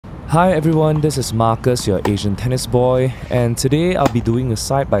Hi everyone, this is Marcus, your Asian tennis boy, and today I'll be doing a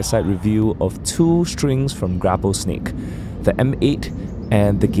side-by-side review of two strings from Grapplesnake, the M8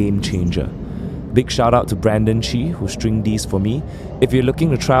 and the Gamechanger. Big shout out to Brandon Chee who stringed these for me. If you're looking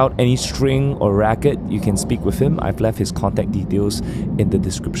to try out any string or racket, you can speak with him. I've left his contact details in the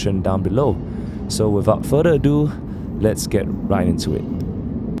description down below. So without further ado, let's get right into it.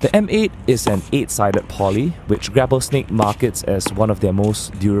 The M8 is an 8-sided poly, which Grapplesnake markets as one of their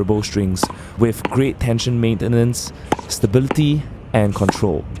most durable strings, with great tension maintenance, stability, and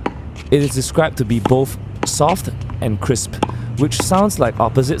control. It is described to be both soft and crisp, which sounds like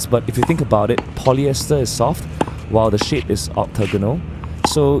opposites, but if you think about it, polyester is soft, while the shape is octagonal.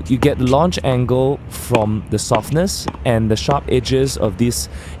 So you get the launch angle from the softness, and the sharp edges of this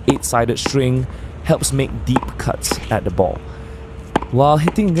 8-sided string helps make deep cuts at the ball. While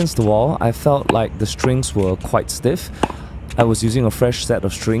hitting against the wall, I felt like the strings were quite stiff. I was using a fresh set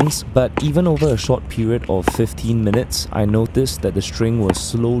of strings, but even over a short period of 15 minutes, I noticed that the string was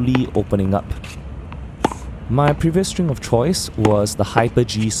slowly opening up. My previous string of choice was the Hyper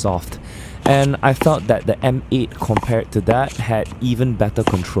G Soft, and I felt that the M8 compared to that had even better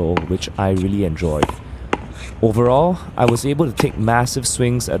control, which I really enjoyed. Overall, I was able to take massive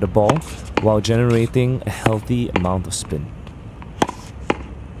swings at the ball while generating a healthy amount of spin.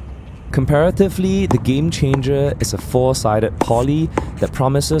 Comparatively, the Gamechanger is a 4-sided poly that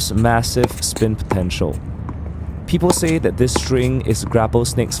promises massive spin potential. People say that this string is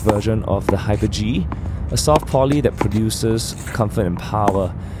Grapplesnake's version of the Hyper G, a soft poly that produces comfort and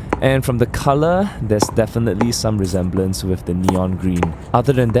power. And from the color, there's definitely some resemblance with the neon green.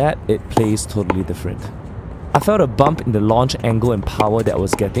 Other than that, it plays totally different. I felt a bump in the launch angle and power that I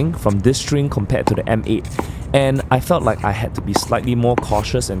was getting from this string compared to the M8, and I felt like I had to be slightly more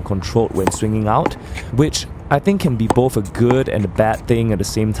cautious and controlled when swinging out, which I think can be both a good and a bad thing at the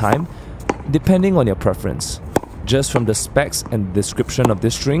same time, depending on your preference. Just from the specs and description of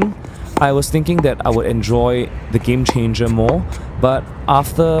this string, I was thinking that I would enjoy the Gamechanger more, but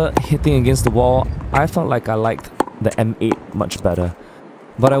after hitting against the wall, I felt like I liked the M8 much better.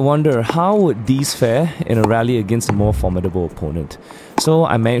 But I wonder, how would these fare in a rally against a more formidable opponent? So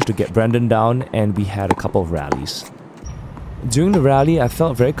I managed to get Brandon down and we had a couple of rallies. During the rally, I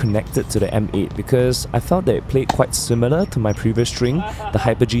felt very connected to the M8 because I felt that it played quite similar to my previous string, the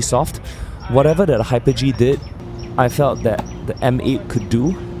Hyper G Soft. Whatever that the Hyper G did, I felt that the M8 could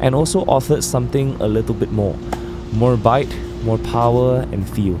do, and also offered something a little bit more. More bite, more power and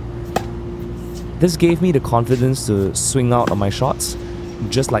feel. This gave me the confidence to swing out on my shots,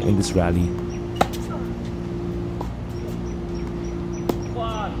 just like in this rally.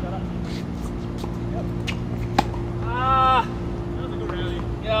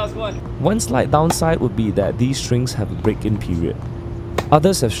 One slight downside would be that these strings have a break-in period.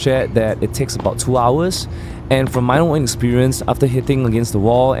 Others have shared that it takes about 2 hours, and from my own experience, after hitting against the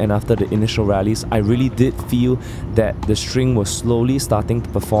wall and after the initial rallies, I really did feel that the string was slowly starting to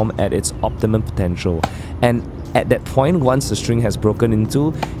perform at its optimum potential. And at that point, once the string has broken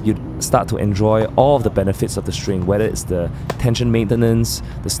into, you start to enjoy all of the benefits of the string, whether it's the tension maintenance,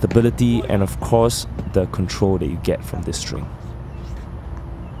 the stability, and of course, the control that you get from this string.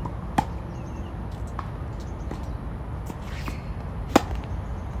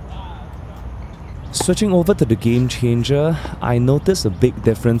 Switching over to the Gamechanger, I noticed a big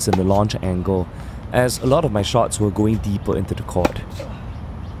difference in the launch angle, as a lot of my shots were going deeper into the court.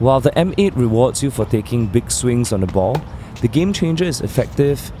 While the M8 rewards you for taking big swings on the ball, the Gamechanger is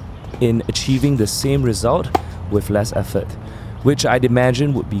effective in achieving the same result with less effort, which I'd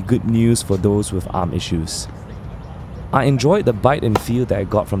imagine would be good news for those with arm issues. I enjoyed the bite and feel that I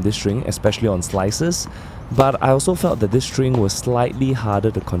got from this string, especially on slices, but I also felt that this string was slightly harder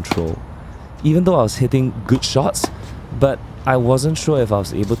to control. Even though I was hitting good shots, but I wasn't sure if I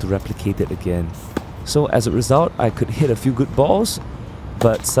was able to replicate it again. So as a result, I could hit a few good balls,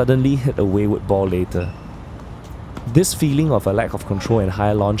 but suddenly hit a wayward ball later. This feeling of a lack of control and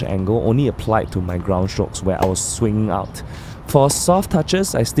higher launch angle only applied to my ground strokes where I was swinging out. For soft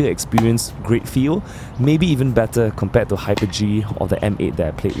touches, I still experienced great feel, maybe even better compared to Hyper G or the M8 that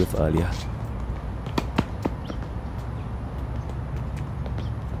I played with earlier.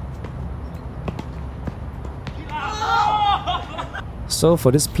 So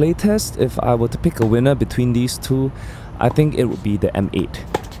for this playtest, if I were to pick a winner between these two, I think it would be the M8.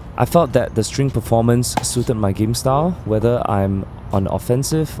 I felt that the string performance suited my game style, whether I'm on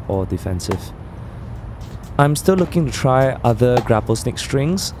offensive or defensive. I'm still looking to try other Grapplesnake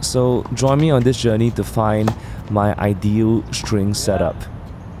strings, so join me on this journey to find my ideal string setup.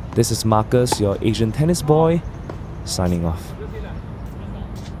 This is Marcus, your Asian tennis boy, signing off.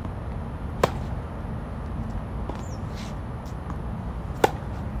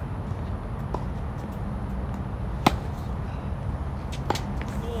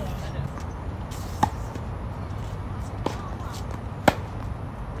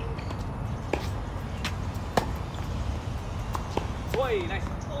 Boy,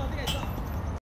 nice.